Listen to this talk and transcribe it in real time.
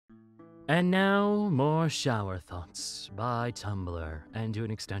And now, more shower thoughts by Tumblr and to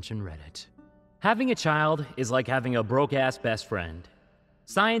an extension Reddit. Having a child is like having a broke-ass best friend.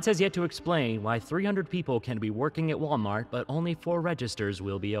 Science has yet to explain why 300 people can be working at Walmart but only 4 registers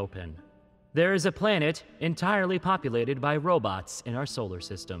will be open. There is a planet entirely populated by robots in our solar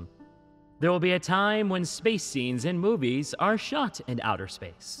system. There will be a time when space scenes in movies are shot in outer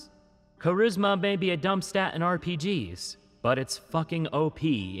space. Charisma may be a dumb stat in RPGs, but it's fucking OP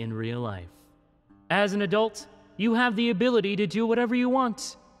in real life. As an adult, you have the ability to do whatever you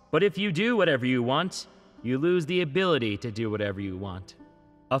want. But if you do whatever you want, you lose the ability to do whatever you want.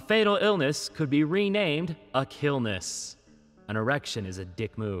 A fatal illness could be renamed a killness. An erection is a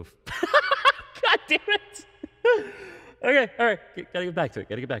dick move. God damn it! Okay, alright, gotta get back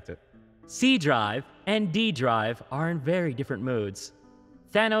to it. C drive and D drive are in very different moods.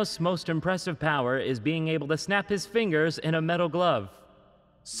 Thanos' most impressive power is being able to snap his fingers in a metal glove.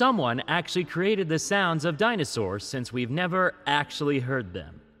 Someone actually created the sounds of dinosaurs since we've never actually heard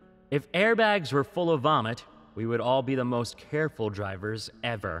them. If airbags were full of vomit, we would all be the most careful drivers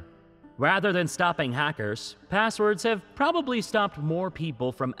ever. Rather than stopping hackers, passwords have probably stopped more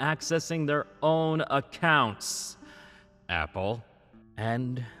people from accessing their own accounts. Apple.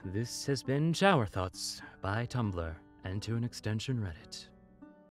 And this has been Shower Thoughts by Tumblr and to an extension Reddit.